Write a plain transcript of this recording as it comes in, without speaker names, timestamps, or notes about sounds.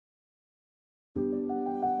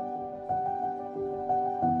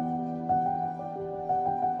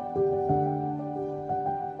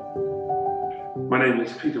My name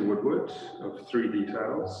is Peter Woodward of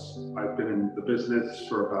 3Details. I've been in the business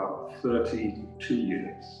for about 32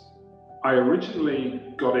 years. I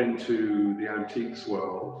originally got into the antiques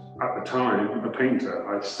world. At the time, a painter.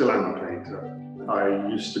 I still am a painter. I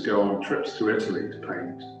used to go on trips to Italy to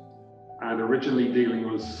paint. And originally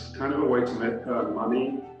dealing was kind of a way to earn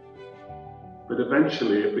money. But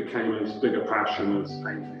eventually it became as big a passion as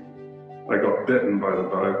painting. I got bitten by the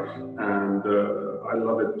bug and I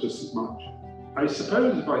love it just as much. I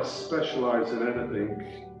suppose if I specialize in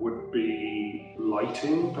anything, would be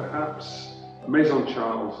lighting, perhaps. Maison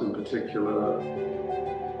Charles in particular.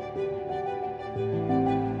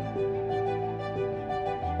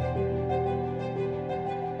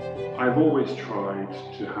 I've always tried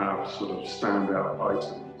to have sort of standout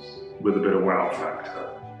items with a bit of wow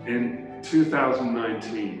factor. In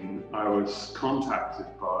 2019, I was contacted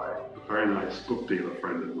by a very nice book dealer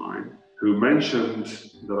friend of mine who mentioned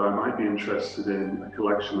that I might be interested in a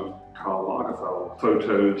collection of Karl Lagerfeld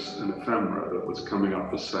photos and ephemera that was coming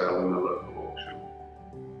up for sale in the local auction.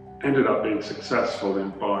 Ended up being successful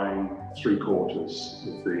in buying 3/4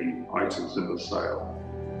 of the items in the sale.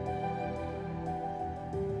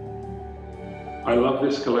 I love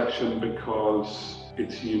this collection because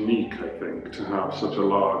it's unique, I think, to have such a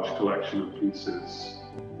large collection of pieces.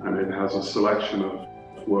 And it has a selection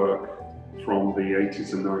of work from the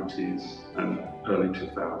 80s and 90s and early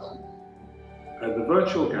 2000s. The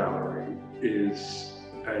virtual gallery is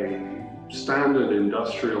a standard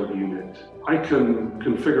industrial unit. I can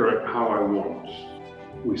configure it how I want.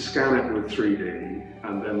 We scan it with 3D,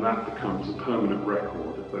 and then that becomes a permanent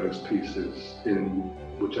record of those pieces in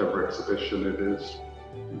whichever exhibition it is.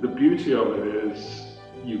 The beauty of it is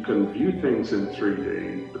you can view things in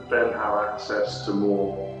 3D, but then have access to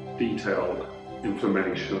more detailed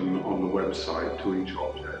information on the website to each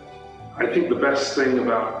object. I think the best thing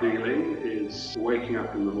about dealing is waking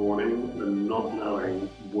up in the morning and not knowing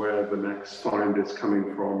where the next find is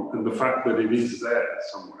coming from, and the fact that it is there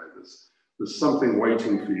somewhere. There's something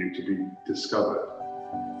waiting for you to be discovered.